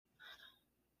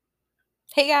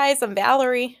Hey guys, I'm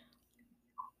Valerie.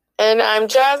 And I'm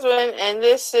Jasmine, and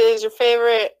this is your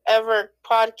favorite ever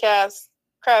podcast,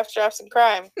 Crafts, Drafts, and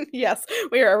Crime. Yes,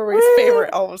 we are everybody's Woo!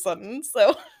 favorite all of a sudden.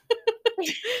 So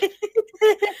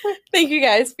thank you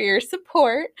guys for your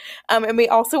support. And we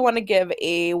also want to give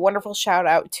a wonderful shout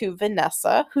out to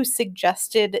Vanessa, who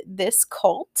suggested this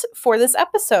cult for this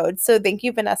episode. So thank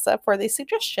you, Vanessa, for the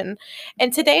suggestion.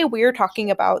 And today we are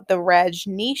talking about the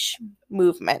Rajneesh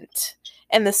movement.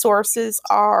 And the sources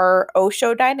are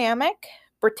Osho Dynamic,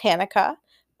 Britannica,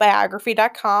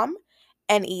 Biography.com,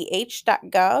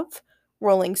 NEH.gov,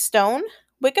 Rolling Stone,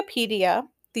 Wikipedia,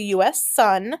 the US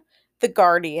Sun, The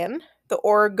Guardian, The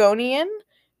Oregonian,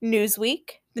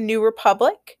 Newsweek, The New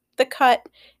Republic, The Cut,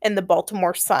 and The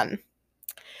Baltimore Sun.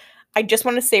 I just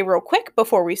want to say real quick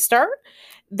before we start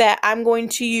that I'm going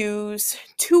to use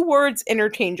two words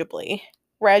interchangeably,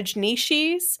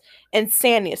 Rajneeshis and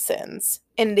Sannyasins,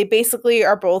 and they basically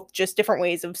are both just different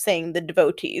ways of saying the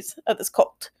devotees of this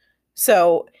cult.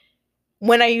 So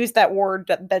when I use that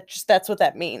word, that's what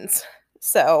that means.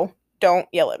 So don't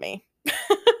yell at me.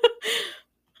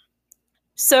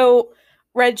 So,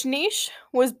 Rajneesh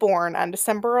was born on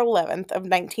December 11th of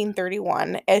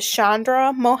 1931 as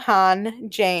Chandra Mohan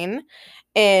Jain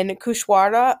in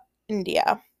Kushwara,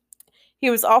 India. He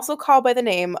was also called by the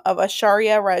name of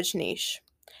Acharya Rajneesh.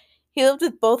 He lived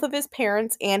with both of his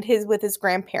parents and his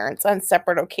grandparents on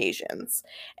separate occasions,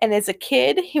 and as a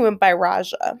kid, he went by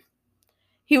Raja.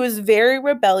 He was very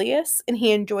rebellious and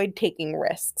he enjoyed taking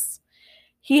risks.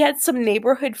 He had some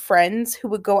neighborhood friends who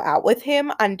would go out with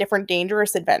him on different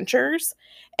dangerous adventures.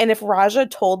 And if Raja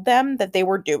told them that they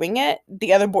were doing it,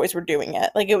 the other boys were doing it.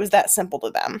 Like it was that simple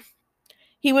to them.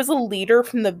 He was a leader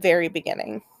from the very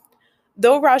beginning.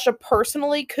 Though Raja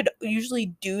personally could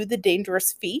usually do the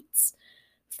dangerous feats,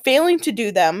 failing to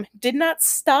do them did not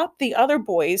stop the other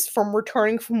boys from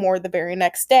returning for more the very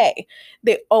next day.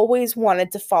 They always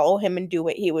wanted to follow him and do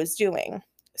what he was doing.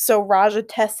 So Raja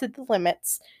tested the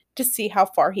limits to see how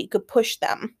far he could push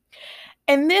them.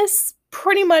 And this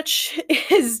pretty much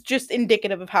is just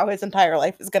indicative of how his entire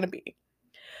life is going to be.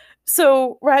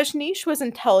 So Rajneesh was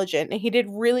intelligent and he did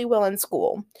really well in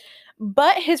school,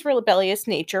 but his rebellious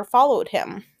nature followed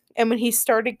him. And when he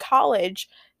started college,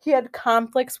 he had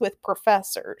conflicts with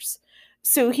professors.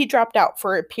 So he dropped out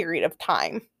for a period of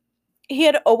time. He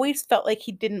had always felt like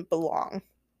he didn't belong.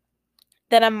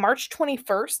 Then on March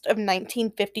 21st of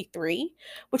 1953,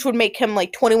 which would make him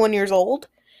like 21 years old,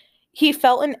 he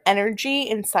felt an energy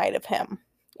inside of him.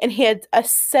 And he had a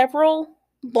several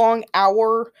long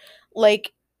hour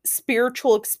like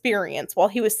spiritual experience while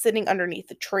he was sitting underneath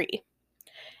a tree.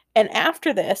 And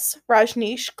after this,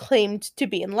 Rajneesh claimed to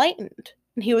be enlightened,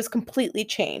 and he was completely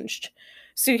changed.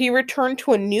 So he returned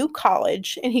to a new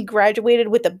college and he graduated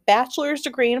with a bachelor's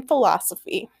degree in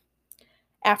philosophy.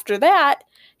 After that,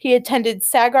 he attended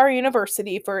Sagar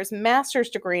University for his master's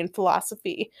degree in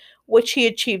philosophy, which he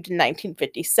achieved in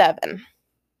 1957.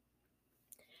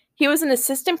 He was an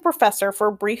assistant professor for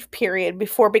a brief period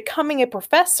before becoming a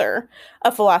professor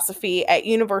of philosophy at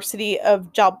University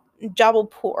of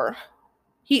Jabalpur.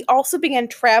 He also began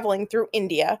traveling through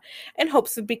India in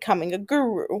hopes of becoming a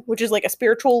guru, which is like a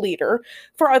spiritual leader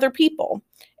for other people.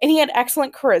 And he had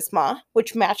excellent charisma,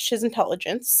 which matched his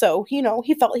intelligence, so,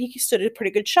 he felt like he stood a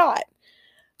pretty good shot.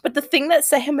 But the thing that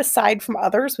set him aside from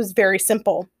others was very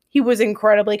simple. He was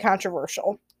incredibly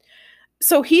controversial.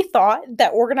 So he thought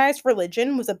that organized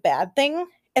religion was a bad thing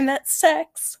and that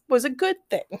sex was a good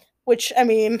thing. Which, I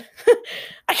mean,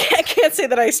 I can't say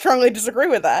that I strongly disagree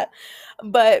with that.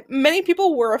 But many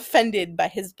people were offended by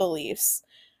his beliefs.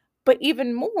 But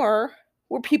even more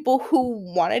were people who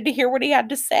wanted to hear what he had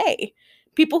to say.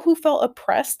 People who felt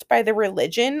oppressed by the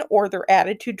religion or their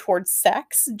attitude towards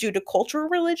sex due to cultural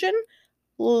religion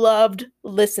loved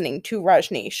listening to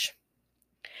Rajneesh.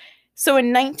 So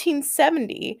in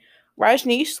 1970,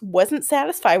 Rajneesh wasn't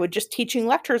satisfied with just teaching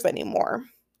lectures anymore.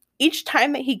 Each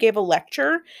time that he gave a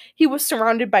lecture, he was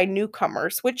surrounded by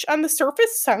newcomers, which on the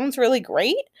surface sounds really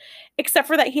great, except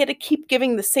for that he had to keep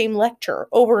giving the same lecture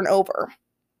over and over.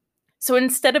 So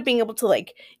instead of being able to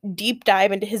like deep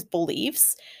dive into his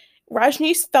beliefs,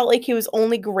 Rajneesh felt like he was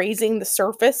only grazing the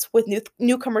surface with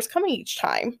newcomers coming each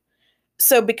time.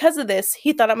 So, because of this,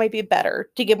 he thought it might be better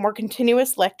to give more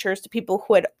continuous lectures to people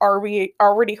who had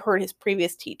already heard his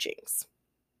previous teachings.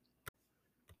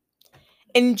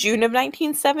 In June of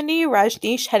 1970,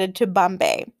 Rajneesh headed to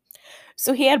Bombay.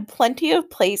 So he had plenty of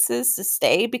places to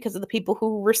stay because of the people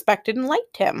who respected and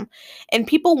liked him. And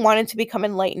people wanted to become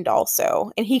enlightened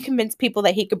also. And he convinced people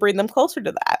that he could bring them closer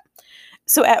to that.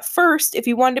 So at first, if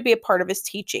you wanted to be a part of his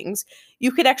teachings,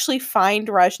 you could actually find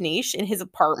Rajneesh in his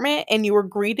apartment and you were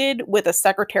greeted with a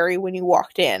secretary when you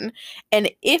walked in. And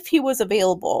if he was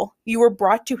available, you were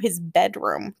brought to his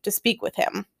bedroom to speak with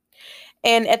him.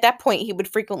 And at that point, he would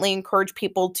frequently encourage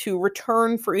people to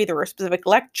return for either a specific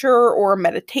lecture or a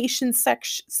meditation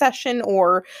session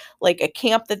or like a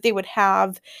camp that they would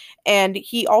have. And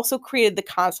he also created the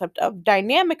concept of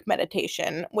dynamic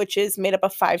meditation, which is made up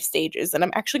of 5 stages. And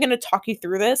I'm actually going to talk you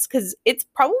through this because it's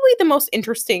probably the most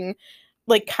interesting,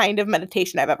 like, kind of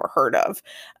meditation I've ever heard of.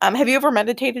 Have you ever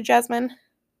meditated, Jasmine?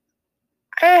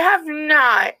 I have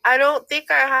not. I don't think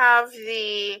I have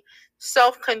the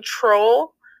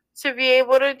self-control to be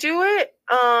able to do it.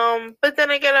 But then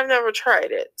again, I've never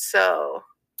tried it. So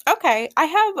Okay, I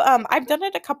have I've done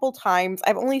it a couple times.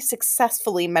 I've only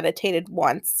successfully meditated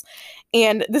once.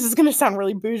 And this is going to sound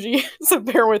really bougie, so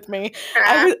bear with me.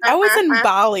 I was in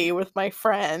Bali with my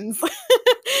friends.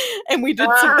 And we did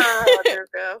some there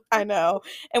we go. I know.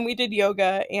 And we did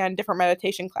yoga and different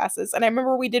meditation classes. And I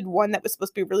remember we did one that was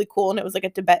supposed to be really cool and it was like a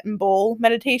Tibetan bowl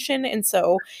meditation. And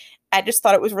so I just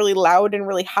thought it was really loud and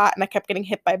really hot and I kept getting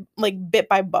bit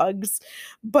by bugs.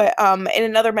 But in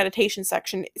another meditation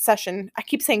session, I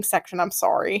keep saying section, I'm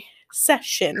sorry.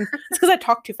 Session. It's because I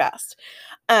talk too fast.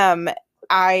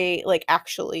 I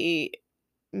actually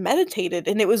meditated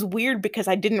and it was weird because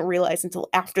I didn't realize until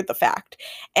after the fact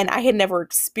and I had never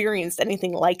experienced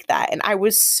anything like that and I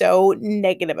was so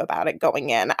negative about it going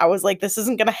in. I was like, this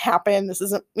isn't gonna happen, this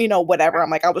isn't, whatever. I'm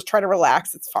like, I'll just try to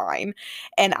relax, it's fine.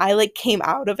 And I came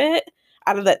out of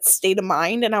that state of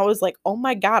mind and I was like, oh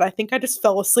my God, I think I just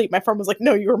fell asleep. My friend was like,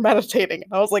 no, you were meditating.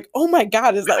 And I was like, oh my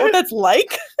God, is that what that's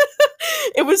like?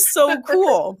 It was so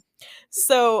cool.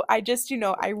 So I just,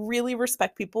 I really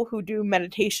respect people who do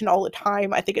meditation all the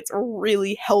time. I think it's a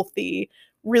really healthy,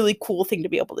 really cool thing to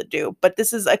be able to do. But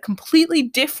this is a completely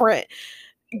different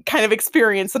kind of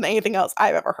experience than anything else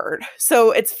I've ever heard.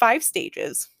 So it's 5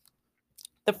 stages.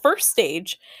 The first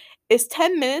stage is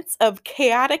 10 minutes of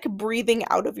chaotic breathing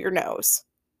out of your nose.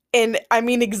 And I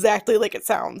mean exactly like it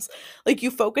sounds. Like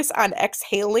you focus on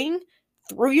exhaling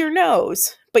through your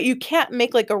nose, but you can't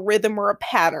make a rhythm or a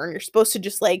pattern. You're supposed to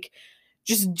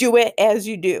just do it as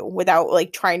you do without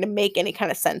trying to make any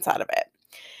kind of sense out of it.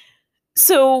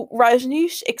 So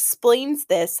Rajneesh explains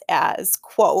this as,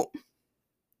 quote,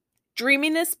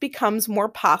 dreaminess becomes more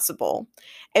possible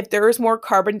if there is more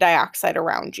carbon dioxide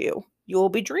around you. You will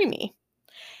be dreamy.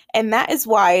 And that is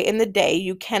why in the day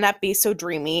you cannot be so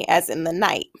dreamy as in the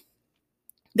night.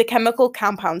 The chemical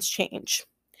compounds change.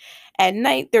 At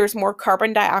night, there's more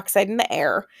carbon dioxide in the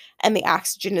air and the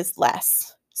oxygen is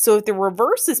less. So if the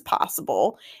reverse is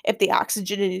possible, if the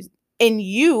oxygen is in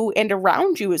you and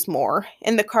around you is more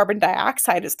and the carbon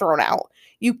dioxide is thrown out,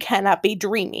 you cannot be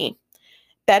dreamy.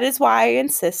 That is why I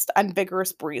insist on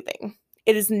vigorous breathing.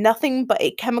 It is nothing but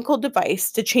a chemical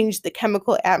device to change the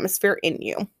chemical atmosphere in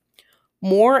you.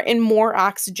 More and more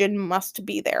oxygen must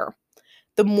be there.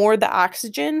 The more the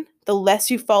oxygen, the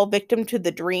less you fall victim to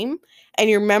the dream, and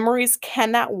your memories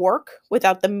cannot work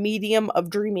without the medium of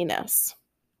dreaminess.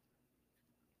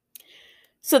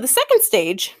 So the second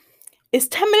stage is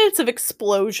 10 minutes of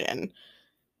explosion.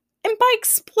 And by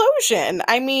explosion,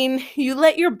 I mean you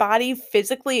let your body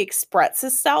physically express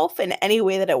itself in any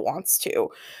way that it wants to.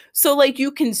 So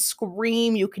you can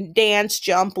scream, you can dance,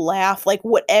 jump, laugh,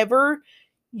 whatever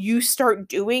you start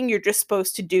doing, you're just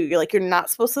supposed to do. You're not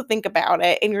supposed to think about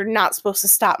it and you're not supposed to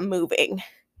stop moving.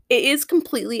 It is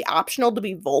completely optional to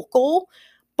be vocal,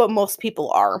 but most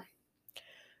people are.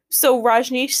 So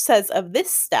Rajneesh says of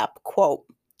this step, quote,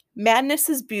 madness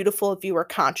is beautiful if you are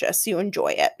conscious, you enjoy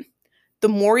it. The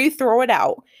more you throw it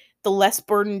out, the less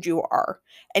burdened you are,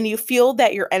 and you feel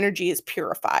that your energy is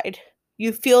purified.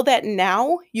 You feel that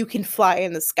now you can fly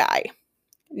in the sky.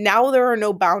 Now there are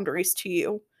no boundaries to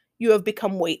you. You have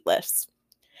become weightless.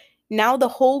 Now the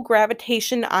whole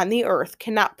gravitation on the earth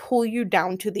cannot pull you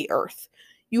down to the earth.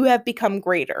 You have become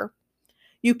greater.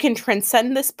 You can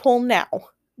transcend this pull now.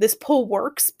 This pull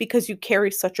works because you carry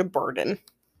such a burden.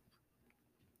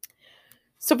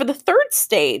 So for the third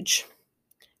stage,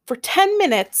 for 10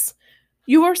 minutes,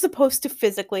 you are supposed to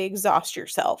physically exhaust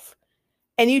yourself.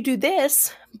 And you do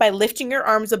this by lifting your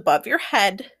arms above your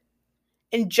head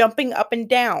and jumping up and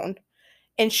down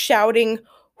and shouting,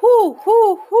 whoo,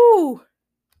 whoo, whoo,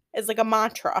 as a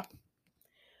mantra.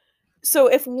 So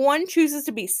if one chooses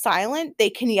to be silent, they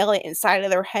can yell it inside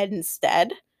of their head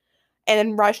instead. And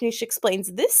then Rajneesh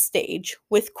explains this stage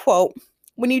with, quote,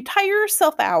 when you tire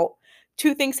yourself out,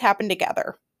 2 things happen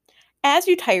together. As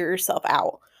you tire yourself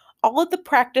out, all of the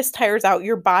practice tires out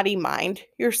your body, mind,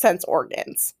 your sense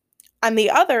organs. On the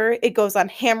other, it goes on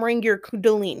hammering your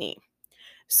kundalini.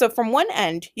 So from one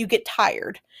end, you get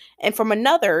tired, and from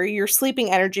another, your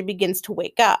sleeping energy begins to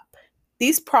wake up.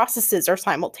 These processes are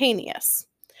simultaneous.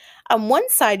 On one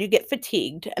side, you get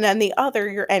fatigued, and on the other,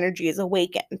 your energy is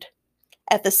awakened.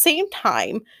 At the same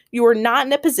time, you are not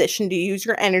in a position to use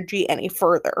your energy any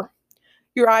further.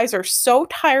 Your eyes are so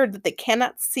tired that they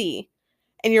cannot see,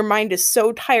 and your mind is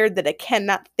so tired that it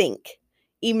cannot think,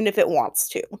 even if it wants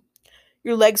to.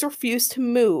 Your legs refuse to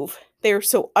move. They are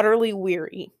so utterly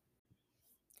weary.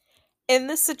 In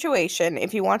this situation,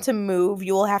 if you want to move,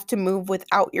 you will have to move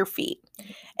without your feet.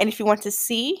 And if you want to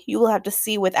see, you will have to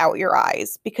see without your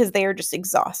eyes because they are just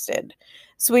exhausted.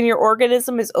 So when your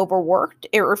organism is overworked,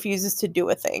 it refuses to do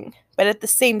a thing. But at the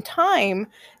same time,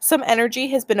 some energy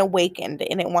has been awakened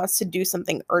and it wants to do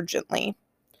something urgently.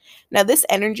 Now, this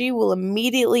energy will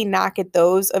immediately knock at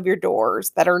those of your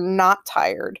doors that are not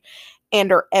tired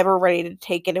and are ever ready to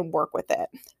take it and work with it.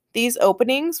 These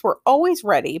openings were always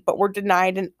ready, but were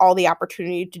denied all the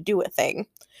opportunity to do a thing.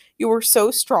 You were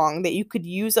so strong that you could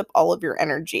use up all of your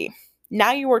energy.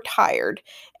 Now you are tired,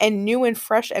 and new and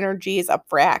fresh energy is up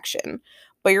for action.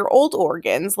 But your old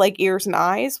organs, like ears and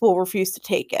eyes, will refuse to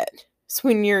take it. So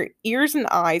when your ears and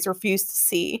eyes refuse to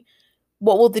see,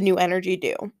 what will the new energy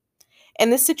do? In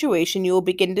this situation, you will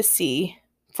begin to see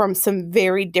from some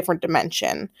very different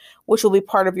dimension, which will be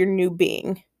part of your new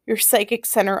being. Your psychic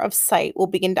center of sight will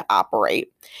begin to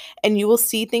operate, and you will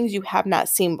see things you have not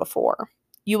seen before.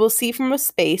 You will see from a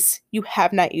space you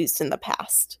have not used in the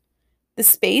past. The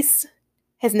space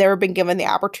has never been given the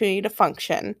opportunity to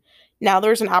function. Now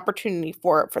there's an opportunity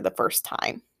for it for the first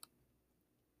time.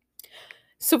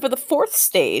 So for the fourth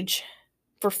stage,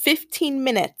 for 15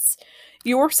 minutes,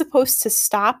 you're supposed to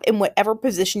stop in whatever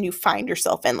position you find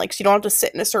yourself in. Like, so you don't have to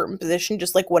sit in a certain position,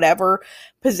 just like whatever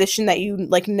position that you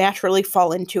like naturally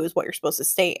fall into is what you're supposed to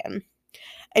stay in.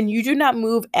 And you do not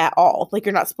move at all. Like,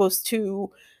 you're not supposed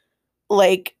to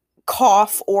like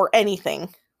cough or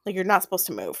anything. Like, you're not supposed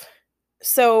to move.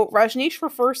 So Rajneesh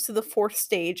refers to the fourth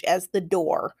stage as the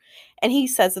door. And he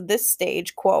says of this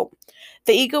stage, quote,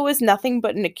 "The ego is nothing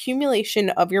but an accumulation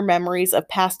of your memories of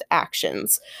past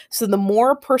actions. So the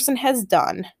more a person has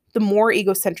done, the more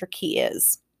egocentric he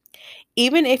is.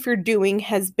 Even if your doing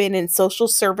has been in social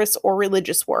service or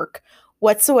religious work,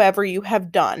 whatsoever you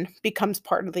have done becomes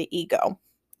part of the ego.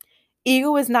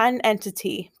 Ego is not an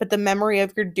entity, but the memory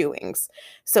of your doings.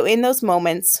 So in those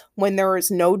moments when there is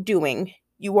no doing,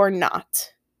 you are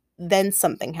not. Then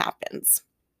something happens.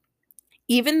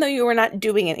 Even though you are not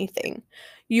doing anything,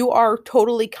 you are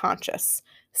totally conscious,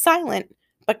 silent,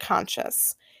 but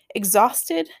conscious,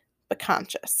 exhausted, but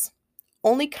conscious.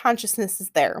 Only consciousness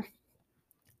is there.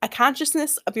 A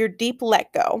consciousness of your deep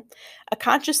let go, a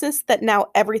consciousness that now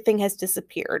everything has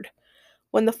disappeared.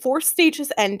 When the fourth stage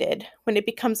is ended, when it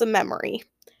becomes a memory,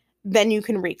 then you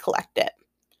can recollect it.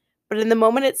 But in the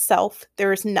moment itself,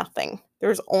 there is nothing.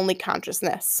 There is only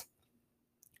consciousness.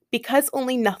 Because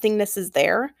only nothingness is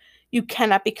there, you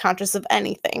cannot be conscious of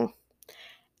anything.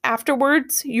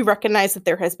 Afterwards, you recognize that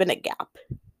there has been a gap.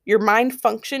 Your mind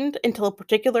functioned until a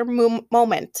particular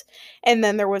moment, and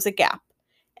then there was a gap,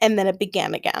 and then it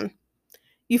began again.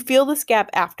 You feel this gap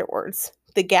afterwards.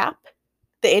 The gap,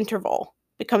 the interval,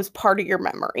 becomes part of your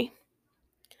memory."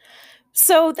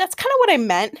 So that's kind of what I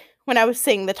meant when I was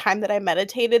saying the time that I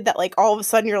meditated, that like all of a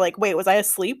sudden you're like, wait, was I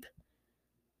asleep?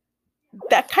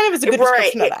 That kind of is a good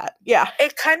description of that. Yeah.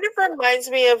 It kind of reminds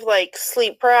me of like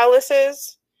sleep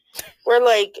paralysis, where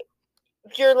like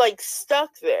you're like stuck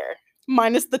there.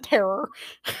 Minus the terror.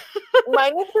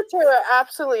 Minus the terror,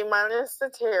 absolutely. Minus the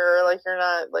terror, like you're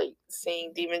not like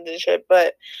seeing demons and shit.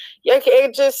 But yeah,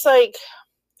 it just like,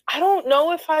 I don't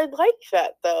know if I'd like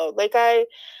that though. Like I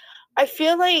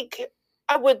feel like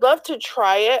I would love to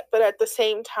try it, but at the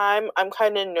same time, I'm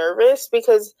kind of nervous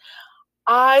because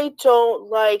I don't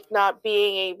like not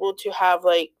being able to have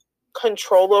like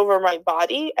control over my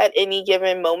body at any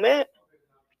given moment.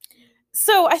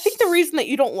 So I think the reason that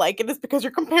you don't like it is because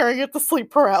you're comparing it to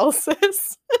sleep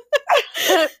paralysis.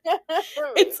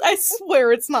 I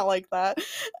swear it's not like that.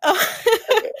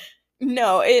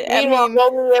 No, Meanwhile, I've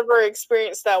only ever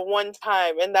experienced that one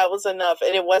time, and that was enough,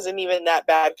 and it wasn't even that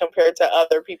bad compared to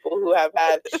other people who have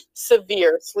had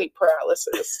severe sleep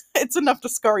paralysis. It's enough to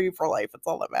scar you for life. It's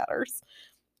all that matters.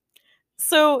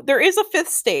 So there is a fifth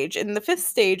stage, and the fifth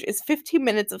stage is 15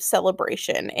 minutes of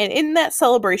celebration. And in that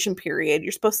celebration period,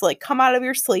 you're supposed to like come out of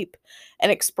your sleep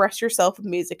and express yourself with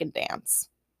music and dance.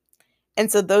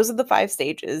 And so those are the 5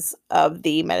 stages of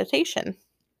the meditation,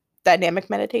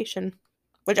 dynamic meditation,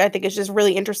 which I think is just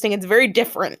really interesting. It's very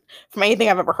different from anything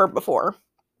I've ever heard before.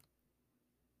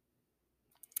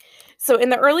 So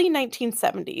in the early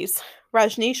 1970s,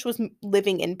 Rajneesh was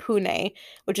living in Pune,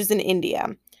 which is in India,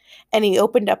 and he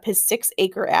opened up his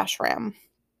 6-acre ashram.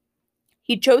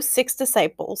 He chose 6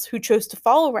 disciples who chose to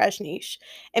follow Rajneesh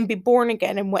and be born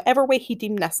again in whatever way he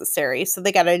deemed necessary. So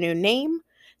they got a new name.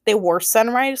 They wore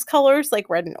sunrise colors like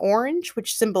red and orange,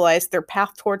 which symbolized their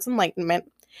path towards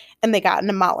enlightenment, and they got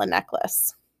an mala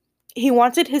necklace. He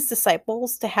wanted his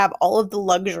disciples to have all of the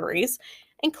luxuries,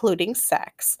 including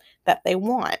sex, that they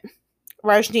want.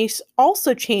 Rajneesh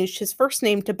also changed his first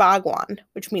name to Bhagwan,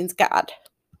 which means God.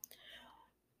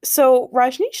 So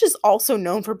Rajneesh is also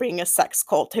known for being a sex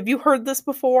cult. Have you heard this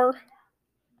before?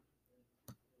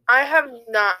 I have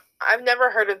not. I've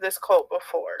never heard of this cult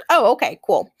before. Oh, okay,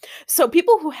 cool. So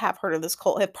people who have heard of this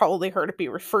cult have probably heard it be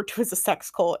referred to as a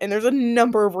sex cult, and there's a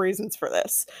number of reasons for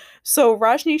this. So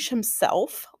Rajneesh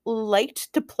himself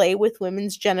liked to play with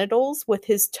women's genitals with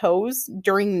his toes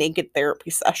during naked therapy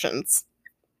sessions,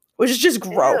 which is just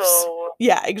gross. Ew.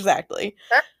 Yeah, exactly.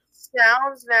 That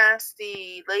sounds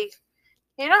nasty. Like,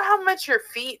 you know how much your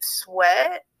feet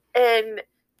sweat and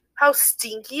how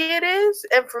stinky it is?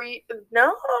 And for you,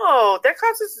 no, that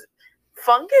causes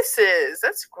funguses.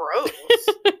 That's gross.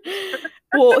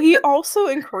 Well, he also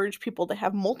encouraged people to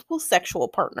have multiple sexual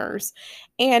partners.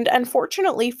 And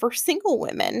unfortunately for single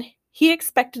women, he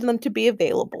expected them to be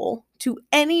available to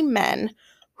any men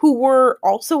who were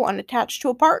also unattached to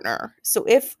a partner. So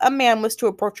if a man was to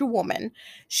approach a woman,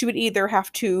 she would either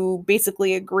have to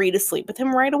basically agree to sleep with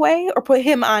him right away or put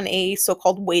him on a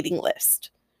so-called waiting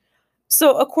list.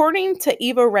 So according to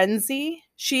Eva Renzi,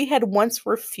 she had once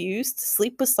refused to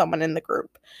sleep with someone in the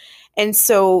group. And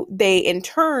so they, in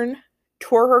turn,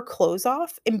 tore her clothes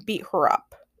off and beat her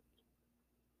up.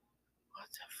 What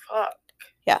the fuck?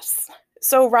 Yes.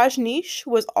 So Rajneesh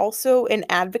was also an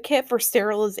advocate for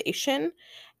sterilization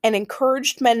and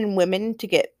encouraged men and women to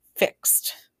get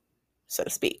fixed, so to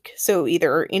speak. So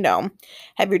either,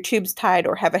 have your tubes tied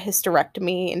or have a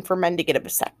hysterectomy, and for men to get a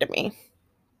vasectomy.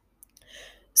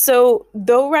 So,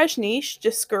 though Rajneesh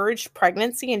discouraged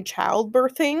pregnancy and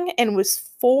childbirthing and was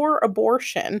for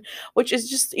abortion, which is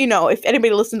just, if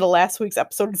anybody listened to last week's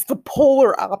episode, it's the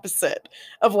polar opposite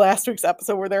of last week's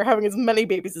episode where they're having as many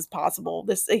babies as possible.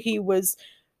 He was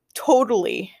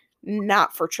totally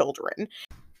not for children.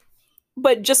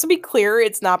 But just to be clear,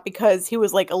 it's not because he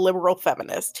was like a liberal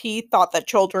feminist. He thought that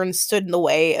children stood in the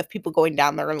way of people going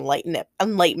down their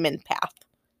enlightenment path.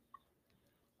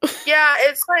 Yeah,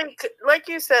 it's like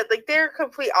you said, like they're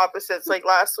complete opposites, like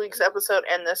last week's episode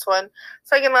and this one.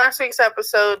 It's like in last week's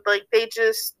episode, like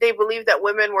they believe that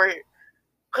women were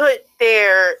put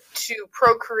there to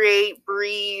procreate,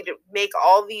 breed, make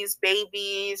all these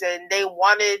babies, and they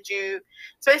wanted you.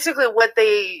 It's basically what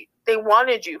they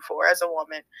wanted you for as a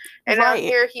woman. And right. Now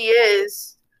here he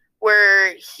is,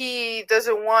 where he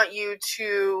doesn't want you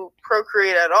to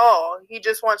procreate at all. He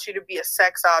just wants you to be a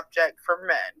sex object for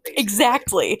men.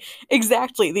 Basically.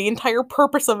 Exactly. The entire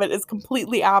purpose of it is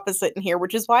completely opposite in here,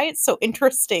 which is why it's so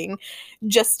interesting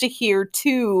just to hear,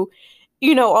 too,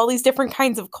 all these different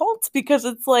kinds of cults, because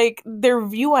it's like their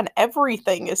view on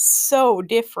everything is so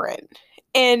different.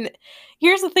 And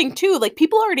here's the thing, too, like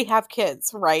people already have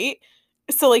kids, right?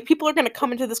 So, like, people are going to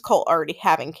come into this cult already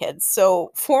having kids.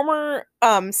 So, former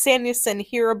Sanderson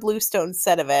Hira Bluestone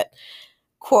said of it,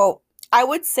 quote, "I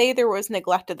would say there was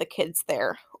neglect of the kids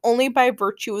there, only by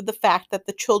virtue of the fact that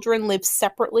the children lived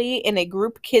separately in a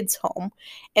group kids home,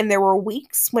 and there were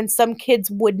weeks when some kids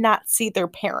would not see their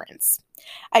parents.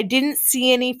 I didn't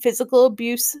see any physical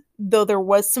abuse, though there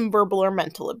was some verbal or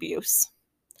mental abuse."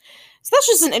 So that's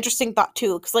just an interesting thought,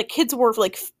 too, because, like, kids were,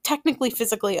 like, technically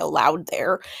physically allowed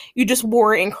there. You just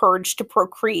weren't encouraged to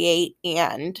procreate,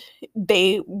 and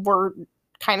they were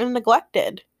kind of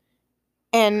neglected.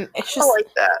 And it's just... I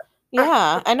like that.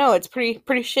 Yeah, I know, it's pretty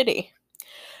shitty.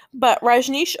 But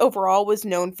Rajneesh overall was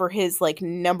known for his, like,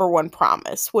 number one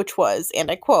promise, which was,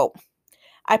 and I quote,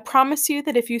 "I promise you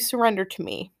that if you surrender to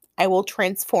me, I will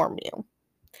transform you."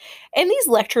 And these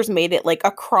lectures made it, like,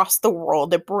 across the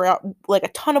world. It brought, like, a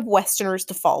ton of Westerners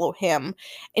to follow him.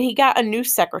 And he got a new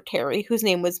secretary whose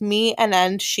name was Mi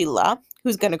Anand Sheila,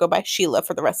 who's going to go by Sheila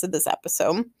for the rest of this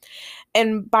episode.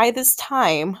 And by this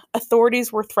time,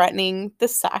 authorities were threatening the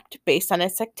sect based on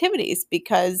its activities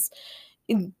because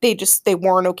they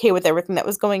weren't okay with everything that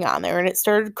was going on there. And it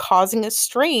started causing a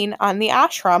strain on the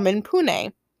ashram in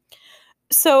Pune.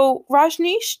 So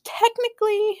Rajneesh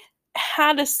technically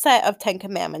had a set of 10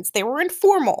 commandments. They were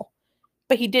informal,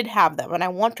 but he did have them, and I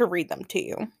want to read them to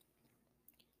you.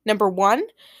 Number 1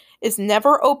 is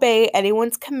never obey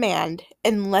anyone's command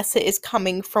unless it is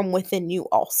coming from within you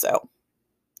also.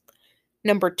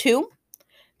 Number 2,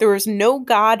 There is no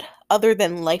God other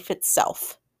than life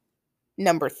itself.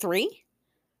 Number 3,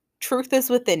 truth is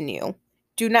within you.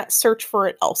 Do not search for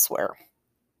it elsewhere.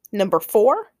 Number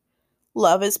 4,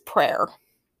 love is prayer.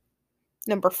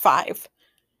 Number 5,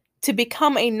 to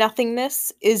become a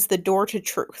nothingness is the door to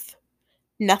truth.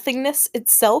 Nothingness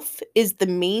itself is the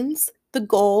means, the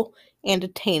goal, and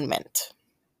attainment.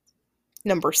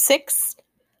 Number 6,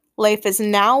 life is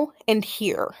now and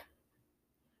here.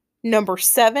 Number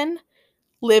 7,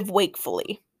 live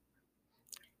wakefully.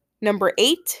 Number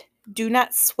 8, do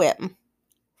not swim,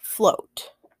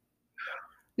 float.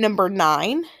 Number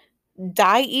 9,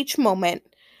 die each moment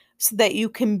so that you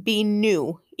can be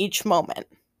new each moment.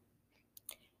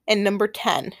 And number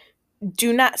 10,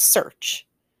 do not search.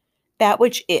 That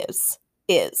which is,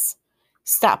 is.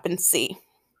 Stop and see.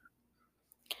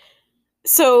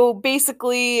 So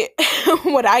basically,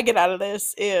 what I get out of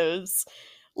this is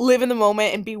live in the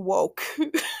moment and be woke.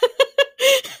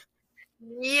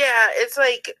 Yeah, it's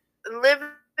like live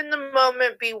in the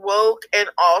moment, be woke, and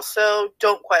also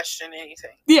don't question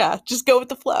anything. Yeah, just go with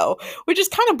the flow, which is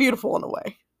kind of beautiful in a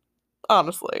way,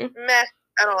 honestly. Meh,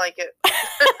 I don't like it.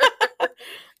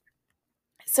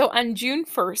 So on June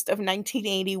 1st of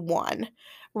 1981,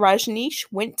 Rajneesh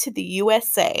went to the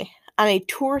USA on a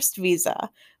tourist visa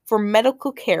for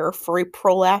medical care for a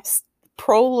prolapsed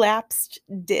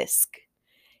disc.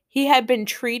 He had been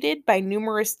treated by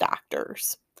numerous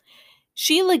doctors.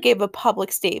 Sheila gave a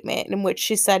public statement in which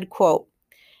she said, quote,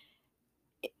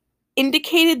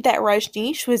 indicated that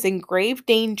Rajneesh was in grave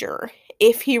danger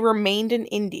if he remained in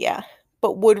India,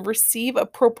 but would receive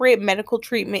appropriate medical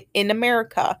treatment in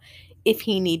America if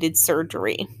he needed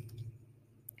surgery.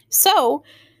 So,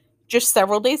 just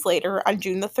several days later, on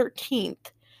June the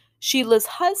 13th, Sheila's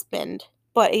husband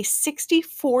bought a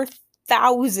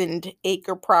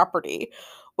 64,000-acre property,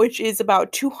 which is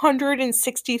about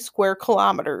 260 square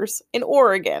kilometers, in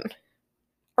Oregon.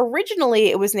 Originally,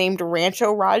 it was named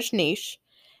Rancho Rajneesh,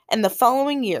 and the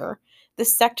following year, the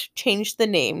sect changed the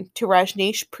name to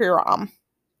Rajneesh Puram.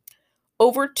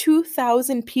 Over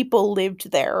 2,000 people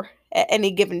lived there at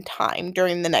any given time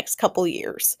during the next couple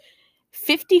years,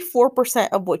 54%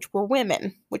 of which were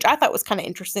women, which I thought was kind of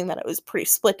interesting that it was pretty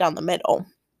split down the middle.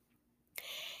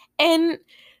 And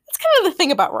that's kind of the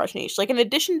thing about Rajneesh. Like, in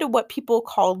addition to what people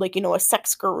called, like, a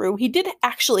sex guru, he did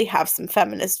actually have some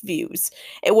feminist views.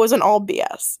 It wasn't all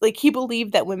BS. Like, he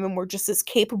believed that women were just as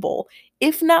capable,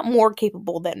 if not more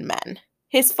capable, than men.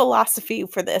 His philosophy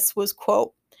for this was,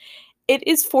 quote, it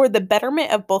is for the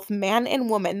betterment of both man and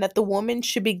woman that the woman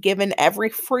should be given every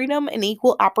freedom and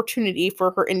equal opportunity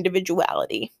for her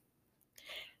individuality.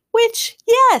 Which,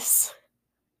 yes,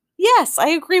 I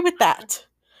agree with that.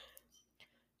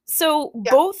 So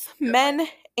both men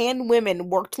and women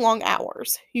worked long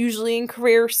hours, usually in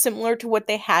careers similar to what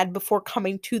they had before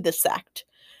coming to the sect.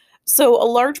 So a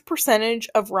large percentage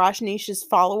of Rajneesh's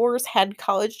followers had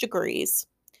college degrees,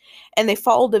 and they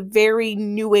followed a very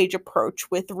new age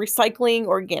approach with recycling,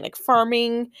 organic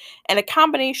farming, and a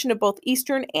combination of both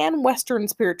Eastern and Western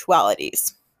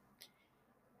spiritualities.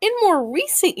 In more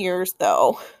recent years,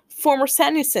 though, former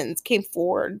Sannyasins came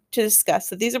forward to discuss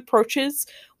that these approaches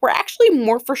were actually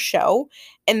more for show,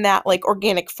 and that, like,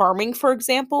 organic farming, for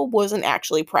example, wasn't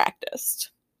actually practiced.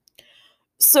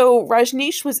 So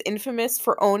Rajneesh was infamous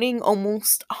for owning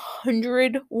almost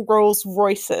 100 Rolls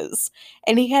Royces,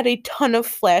 and he had a ton of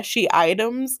flashy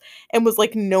items and was,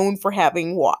 like, known for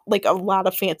having like a lot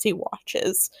of fancy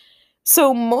watches.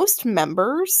 So most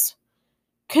members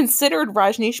considered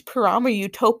Rajneesh Puram a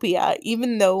utopia,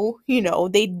 even though,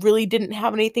 they really didn't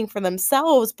have anything for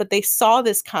themselves, but they saw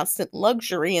this constant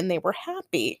luxury and they were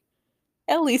happy,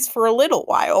 at least for a little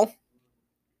while.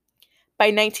 By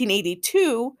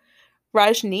 1982,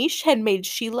 Rajneesh had made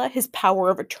Sheila his power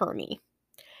of attorney.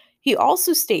 He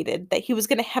also stated that he was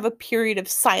going to have a period of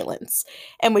silence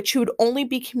in which he would only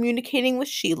be communicating with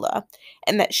Sheila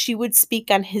and that she would speak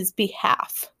on his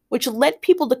behalf, which led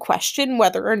people to question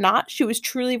whether or not she was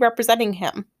truly representing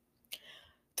him.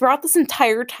 Throughout this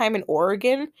entire time in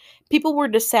Oregon, people were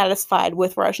dissatisfied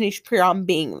with Rajneesh Puram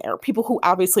being there, people who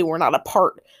obviously were not a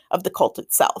part of the cult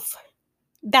itself.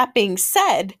 That being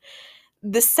said,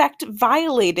 the sect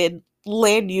violated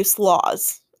land use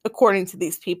laws, according to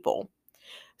these people.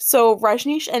 So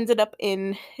Rajneesh ended up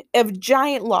in a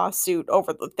giant lawsuit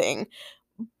over the thing,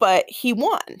 but he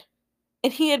won.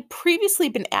 And he had previously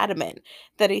been adamant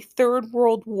that a third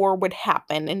world war would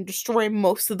happen and destroy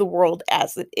most of the world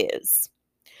as it is.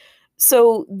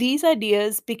 So these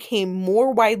ideas became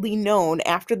more widely known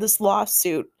after this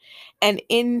lawsuit and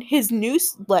in his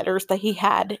newsletters that he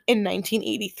had in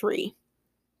 1983.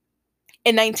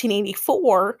 In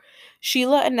 1984,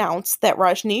 Sheila announced that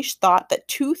Rajneesh thought that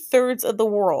 2/3 of the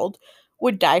world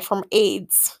would die from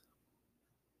AIDS.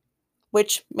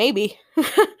 Which, maybe.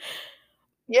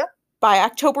 Yeah. By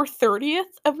October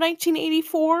 30th of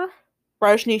 1984,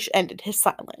 Rajneesh ended his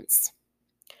silence.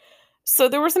 So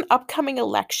there was an upcoming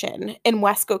election in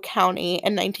Wesco County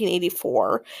in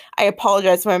 1984. I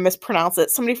apologize if I mispronounce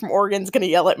it. Somebody from Oregon is going to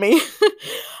yell at me.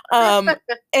 And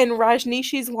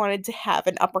Rajneeshis wanted to have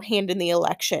an upper hand in the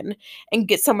election and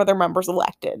get some of their members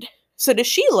elected. So to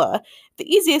Sheila,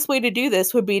 the easiest way to do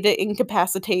this would be to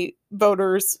incapacitate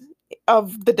voters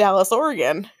of the Dallas,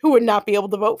 Oregon, who would not be able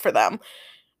to vote for them,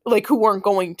 like who weren't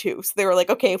going to. So they were like,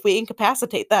 okay, if we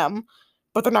incapacitate them,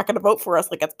 but they're not going to vote for us,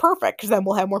 like that's perfect because then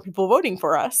we'll have more people voting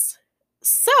for us.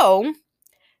 So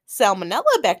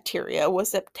salmonella bacteria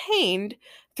was obtained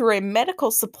through a medical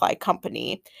supply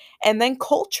company and then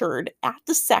cultured at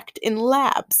the sect in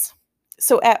labs.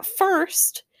 So at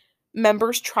first,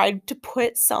 members tried to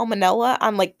put salmonella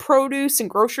on like produce and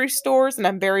grocery stores and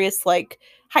on various like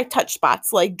high touch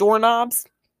spots like doorknobs,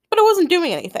 but it wasn't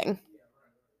doing anything.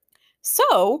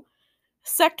 So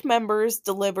sect members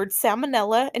delivered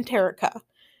salmonella enterica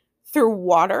through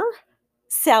water,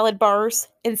 salad bars,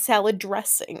 and salad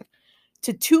dressing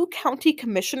to 2 county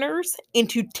commissioners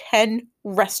into 10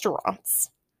 restaurants.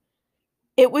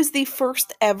 It was the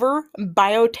first ever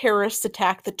bioterrorist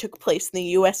attack that took place in the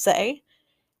USA,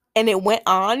 and it went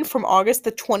on from August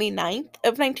the 29th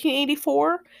of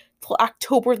 1984 till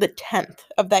October the 10th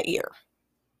of that year.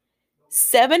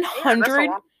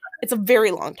 700, it's a very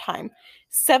long time.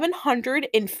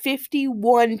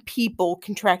 751 people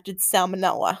contracted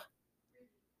salmonella.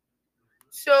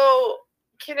 So,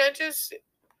 can I just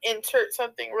insert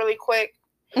something really quick?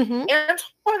 Mm-hmm.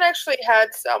 Antoine actually had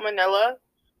salmonella,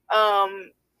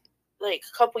 like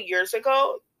a couple years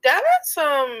ago. That is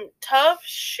some tough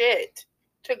shit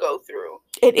to go through.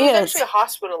 It was is actually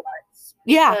hospitalized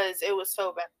because it was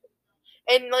so bad.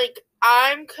 And like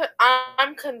I'm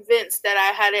convinced that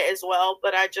I had it as well,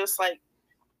 but I just like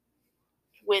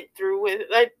went through with it.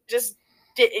 I just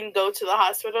didn't go to the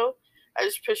hospital. I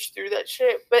just pushed through that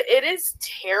shit. But it is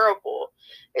terrible.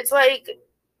 It's like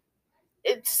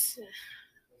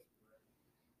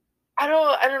I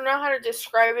don't know how to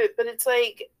describe it, but it's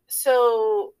like,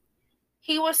 so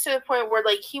he was to the point where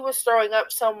like he was throwing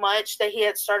up so much that he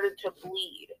had started to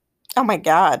bleed. Oh my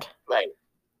God. Like,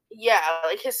 yeah,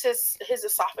 like his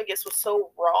esophagus was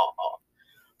so raw.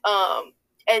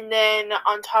 And then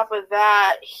on top of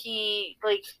that, he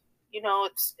like, you know,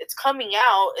 it's coming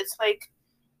out. It's like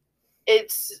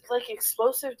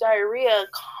explosive diarrhea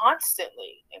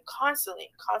constantly.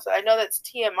 I know that's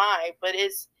TMI, but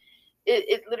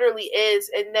it literally is.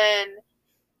 And then,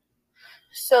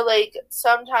 so like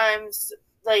sometimes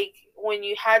like when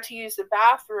you had to use the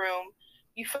bathroom,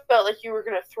 you felt like you were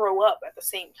going to throw up at the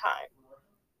same time.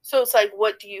 So it's like,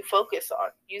 what do you focus on?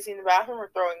 Using the bathroom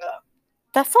or throwing up?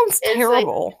 That sounds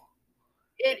terrible.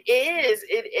 Like, it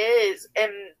is.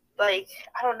 And like,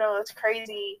 I don't know, it's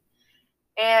crazy.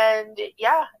 And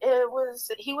yeah,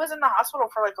 he was in the hospital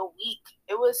for like a week.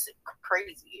 It was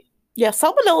crazy. Yeah,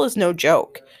 salmonella is no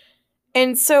joke.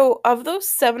 And so of those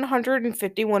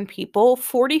 751 people,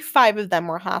 45 of them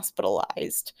were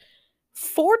hospitalized.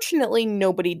 Fortunately,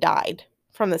 nobody died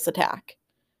from this attack.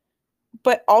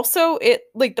 But also,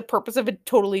 the purpose of it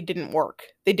totally didn't work.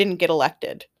 They didn't get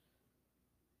elected.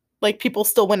 Like, people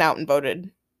still went out and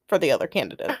voted for the other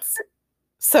candidates.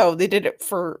 So they did it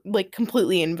for, like,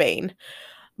 completely in vain.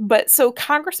 But so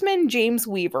Congressman James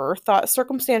Weaver thought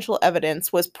circumstantial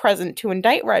evidence was present to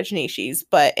indict Rajneeshis,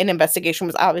 but an investigation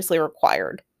was obviously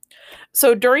required.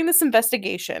 So during this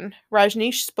investigation,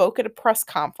 Rajneesh spoke at a press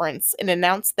conference and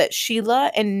announced that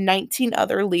Sheila and 19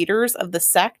 other leaders of the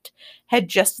sect had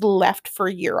just left for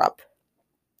Europe.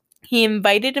 He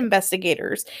invited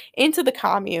investigators into the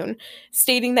commune,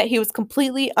 stating that he was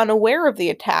completely unaware of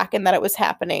the attack and that it was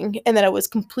happening, and that it was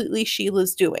completely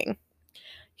Sheila's doing.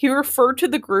 He referred to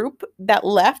the group that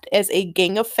left as a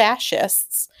gang of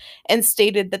fascists and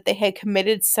stated that they had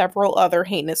committed several other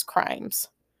heinous crimes.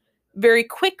 Very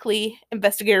quickly,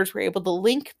 investigators were able to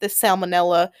link the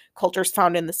salmonella cultures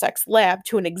found in the sect's lab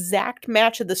to an exact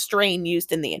match of the strain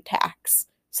used in the attacks.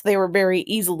 So they were very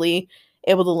easily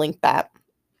able to link that.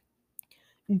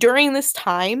 During this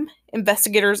time,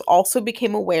 investigators also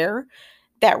became aware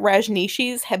that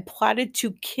Rajneeshis had plotted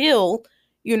to kill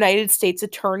United States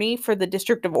Attorney for the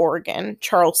District of Oregon,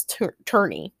 Charles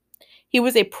Turney. He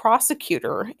was a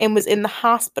prosecutor and was in the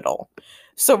hospital.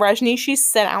 So Rajneeshis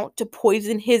set out to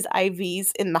poison his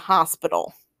IVs in the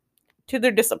hospital. To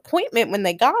their disappointment, when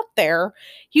they got there,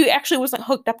 he actually wasn't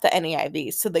hooked up to any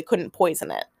IVs, so they couldn't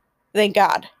poison it. Thank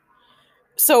God.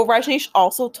 So Rajneesh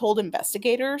also told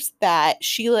investigators that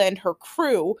Sheila and her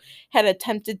crew had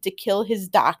attempted to kill his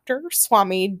doctor,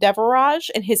 Swami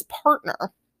Devaraj, and his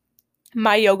partner,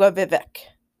 Mayoga Vivek.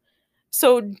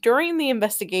 So during the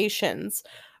investigations,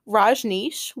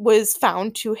 Rajneesh was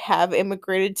found to have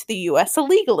immigrated to the US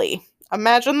illegally.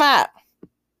 Imagine that.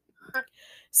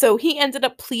 So he ended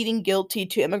up pleading guilty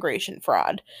to immigration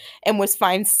fraud and was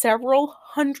fined several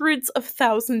hundreds of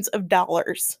thousands of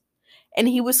dollars. And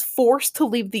he was forced to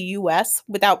leave the US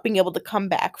without being able to come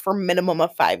back for a minimum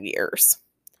of 5 years.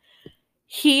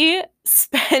 He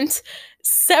spent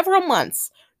several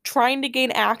months trying to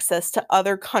gain access to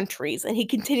other countries, and he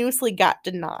continuously got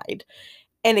denied.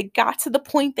 And it got to the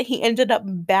point that he ended up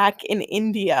back in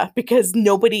India because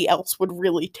nobody else would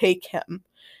really take him.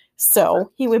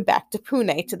 So he went back to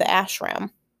Pune to the ashram.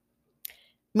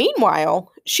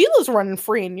 Meanwhile, Sheila's running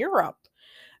free in Europe.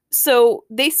 So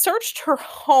they searched her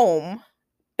home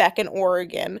back in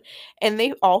Oregon, and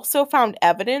they also found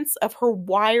evidence of her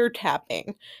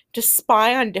wiretapping to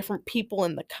spy on different people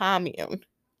in the commune.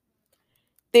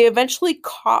 They eventually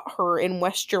caught her in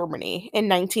West Germany in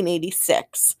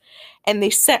 1986, and they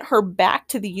sent her back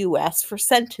to the US for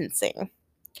sentencing.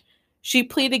 She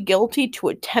pleaded guilty to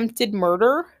attempted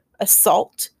murder,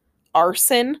 assault,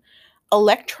 arson,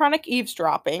 electronic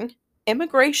eavesdropping,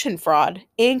 immigration fraud,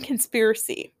 and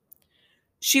conspiracy.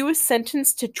 She was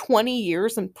sentenced to 20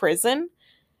 years in prison,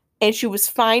 and she was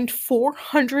fined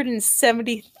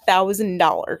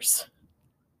 $470,000.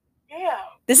 Yeah.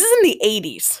 This is in the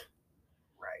 80s.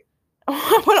 Right.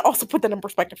 I want to also put that in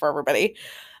perspective for everybody.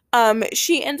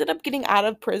 She ended up getting out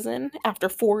of prison after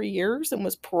 4 years and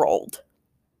was paroled.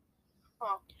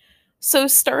 Huh. So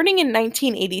starting in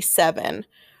 1987,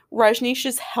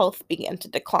 Rajneesh's health began to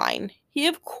decline. He,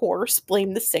 of course,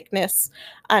 blamed the sickness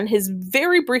on his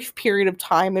very brief period of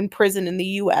time in prison in the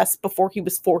US before he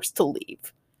was forced to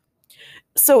leave.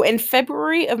 So in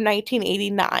February of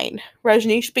 1989,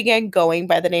 Rajneesh began going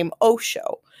by the name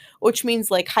Osho, which means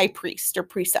like high priest or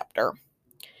preceptor.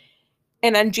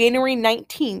 And on January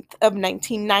 19th of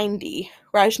 1990,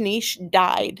 Rajneesh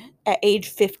died at age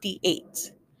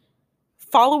 58.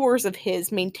 Followers of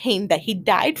his maintained that he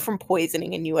died from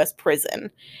poisoning in US prison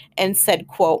and said,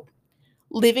 quote,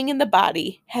 "Living in the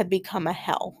body had become a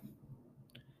hell."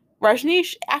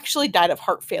 Rajneesh actually died of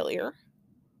heart failure,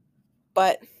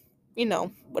 but,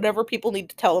 whatever people need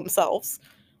to tell themselves.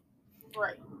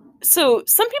 Right. So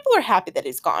some people are happy that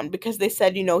he's gone because they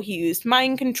said, he used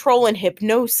mind control and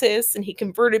hypnosis, and he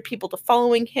converted people to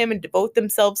following him and devote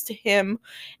themselves to him,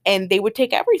 and they would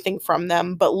take everything from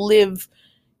them but live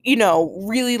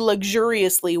really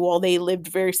luxuriously while they lived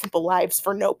very simple lives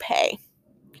for no pay.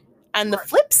 On the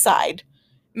flip side,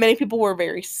 many people were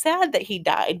very sad that he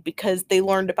died because they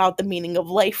learned about the meaning of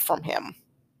life from him.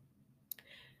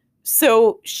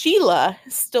 So Sheila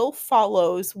still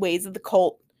follows ways of the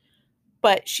cult,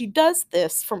 but she does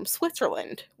this from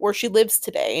Switzerland, where she lives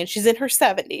today, and she's in her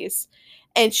 70s,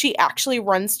 and she actually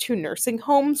runs 2 nursing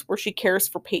homes where she cares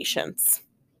for patients.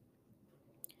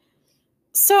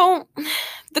 So,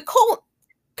 the cult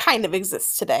kind of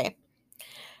exists today.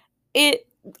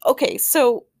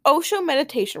 So Osho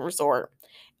Meditation Resort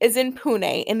is in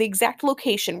Pune, in the exact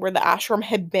location where the ashram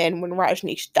had been when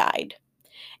Rajneesh died.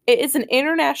 It is an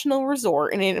international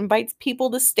resort, and it invites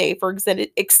people to stay for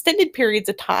extended periods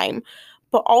of time,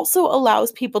 but also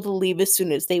allows people to leave as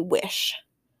soon as they wish.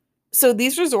 So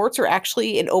these resorts are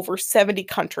actually in over 70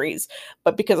 countries,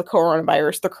 but because of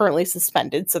coronavirus, they're currently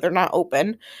suspended, so they're not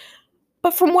open.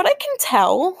 But from what I can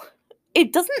tell,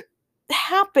 it doesn't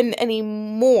happen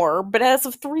anymore. But as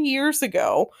of 3 years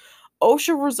ago,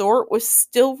 Osho Resort was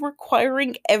still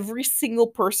requiring every single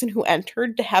person who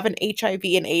entered to have an HIV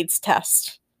and AIDS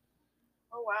test.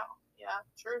 Oh, wow. Yeah,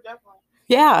 sure, definitely.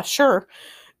 Yeah, sure.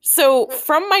 So,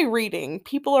 from my reading,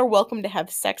 people are welcome to have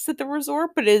sex at the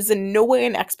resort, but it is in no way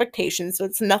an expectation, so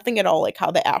it's nothing at all like how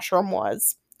the ashram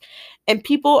was. And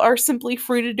people are simply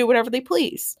free to do whatever they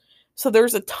please. So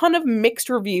there's a ton of mixed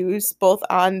reviews, both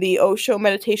on the Osho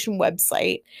meditation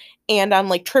website and on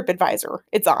like TripAdvisor.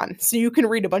 It's on. So you can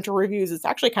read a bunch of reviews. It's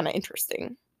actually kind of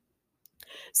interesting.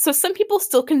 So some people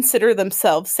still consider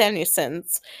themselves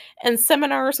sannyasins, and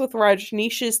seminars with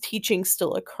Rajneesh's teachings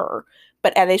still occur,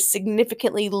 but at a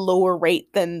significantly lower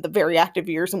rate than the very active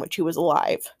years in which he was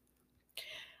alive.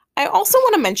 I also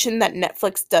want to mention that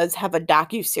Netflix does have a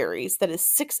docuseries that is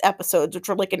 6 episodes, which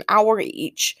are like an hour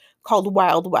each, called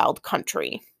Wild Wild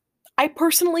Country. I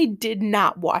personally did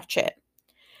not watch it.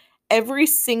 Every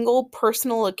single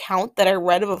personal account that I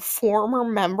read of a former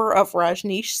member of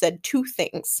Rajneesh said 2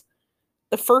 things.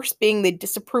 The first being they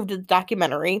disapproved of the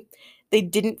documentary. they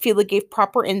didn't feel it gave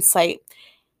proper insight,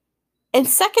 and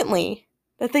secondly,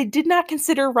 that they did not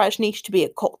consider Rajneesh to be a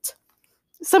cult.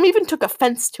 Some even took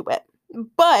offense to it.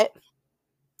 But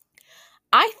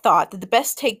I thought that the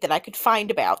best take that I could find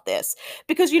about this,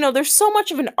 because, there's so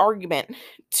much of an argument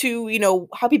to,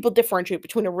 how people differentiate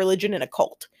between a religion and a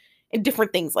cult and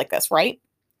different things like this, right?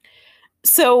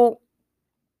 So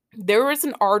there was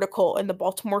an article in the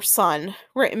Baltimore Sun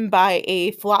written by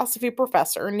a philosophy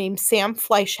professor named Sam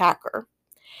Fleishhacker.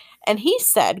 And he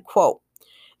said, quote,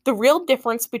 "The real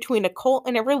difference between a cult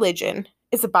and a religion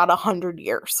is about 100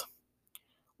 years.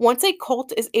 Once a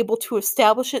cult is able to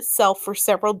establish itself for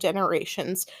several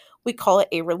generations, we call it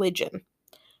a religion.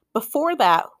 Before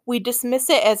that, we dismiss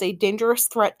it as a dangerous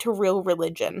threat to real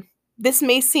religion. This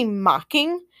may seem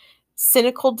mocking,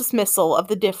 cynical dismissal of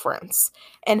the difference,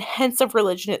 and hence of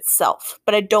religion itself,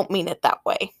 but I don't mean it that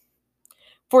way.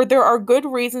 For there are good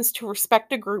reasons to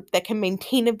respect a group that can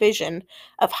maintain a vision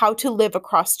of how to live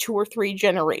across 2 or 3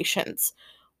 generations,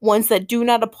 ones that do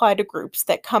not apply to groups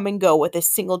that come and go with a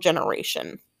single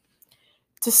generation.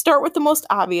 To start with the most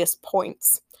obvious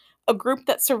points, a group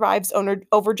that survives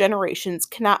over generations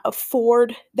cannot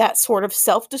afford that sort of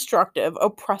self-destructive,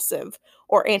 oppressive,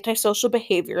 or antisocial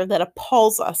behavior that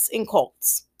appalls us in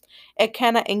cults. It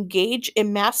cannot engage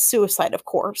in mass suicide, of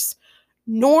course,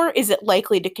 nor is it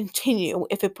likely to continue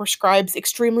if it prescribes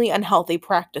extremely unhealthy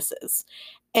practices,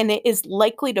 and it is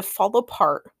likely to fall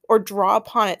apart or draw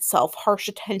upon itself harsh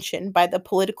attention by the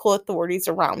political authorities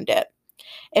around it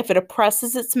if it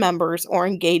oppresses its members or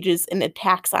engages in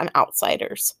attacks on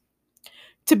outsiders.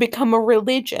 To become a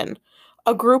religion,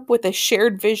 a group with a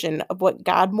shared vision of what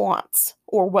God wants,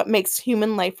 or what makes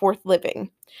human life worth living,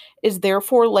 is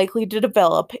therefore likely to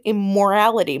develop a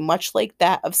morality much like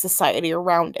that of society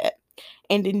around it,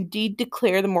 and indeed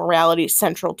declare the morality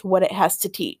central to what it has to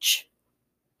teach."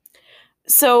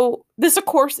 So this, of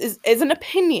course, is an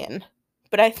opinion,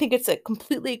 but I think it's a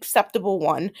completely acceptable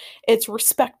one. It's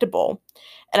respectable,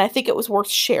 and I think it was worth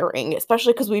sharing,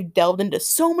 especially because we've delved into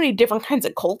so many different kinds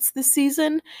of cults this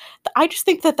season. I just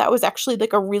think that was actually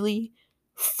like a really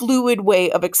fluid way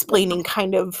of explaining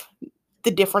kind of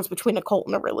the difference between a cult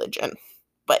and a religion.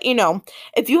 But,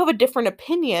 if you have a different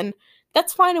opinion,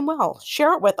 that's fine and well.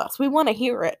 Share it with us. We want to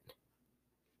hear it.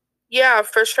 Yeah,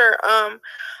 for sure.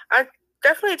 I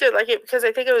definitely did like it because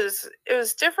I think it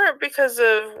was different because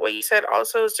of what you said.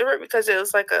 Also, it was different because it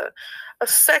was like a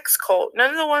sex cult.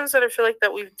 None of the ones that I feel like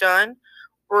that we've done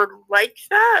were like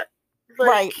that,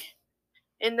 Right.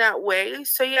 in that way.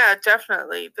 So yeah,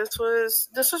 definitely, this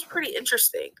was pretty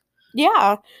interesting.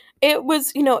 Yeah, it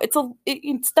was.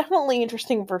 It's definitely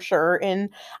interesting for sure, and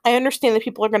I understand that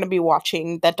people are going to be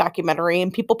watching that documentary,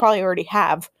 and people probably already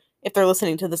have if they're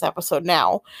listening to this episode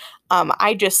now.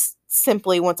 I just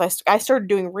simply, once I started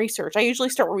doing research, I usually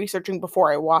start researching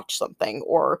before I watch something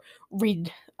or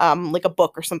read like a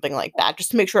book or something like that,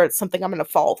 just to make sure it's something I'm going to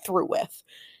follow through with.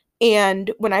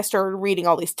 And when I started reading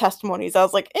all these testimonies, I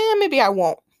was like, maybe I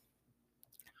won't.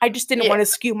 I just didn't want to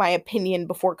skew my opinion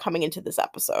before coming into this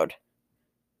episode.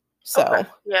 So, okay.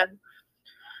 Yeah.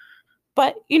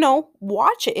 But,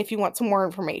 watch it if you want some more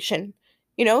information.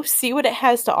 See what it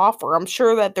has to offer. I'm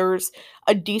sure that there's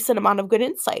a decent amount of good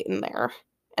insight in there.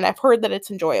 And I've heard that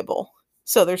it's enjoyable.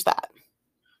 So there's that.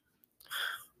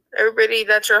 Everybody,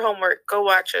 that's your homework. Go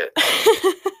watch it.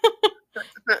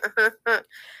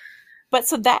 But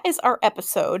so that is our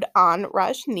episode on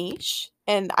Rajneesh.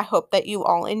 And I hope that you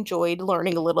all enjoyed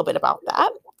learning a little bit about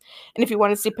that. And if you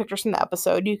want to see pictures from the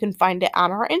episode, you can find it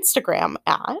on our Instagram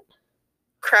at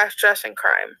Craft Dress and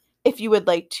Crime. If you would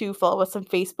like to follow us on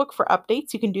Facebook for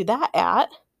updates, you can do that at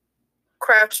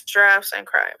Craft Drafts and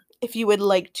Crime. If you would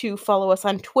like to follow us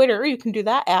on Twitter, you can do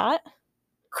that at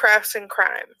Crafts and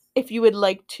Crime. If you would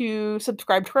like to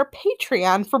subscribe to our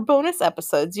Patreon for bonus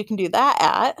episodes, you can do that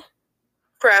at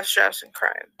Crafts, Drafts, and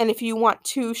Crime. And if you want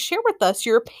to share with us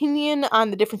your opinion on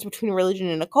the difference between a religion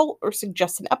and a cult, or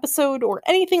suggest an episode, or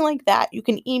anything like that, you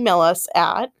can email us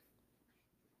at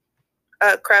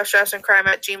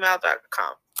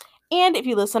craftsdraftsandcrime@gmail.com. And if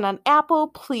you listen on Apple,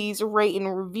 please rate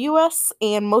and review us.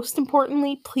 And most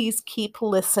importantly, please keep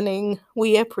listening.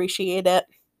 We appreciate it.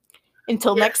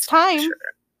 Until next time.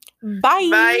 Sure. Bye.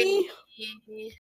 Bye.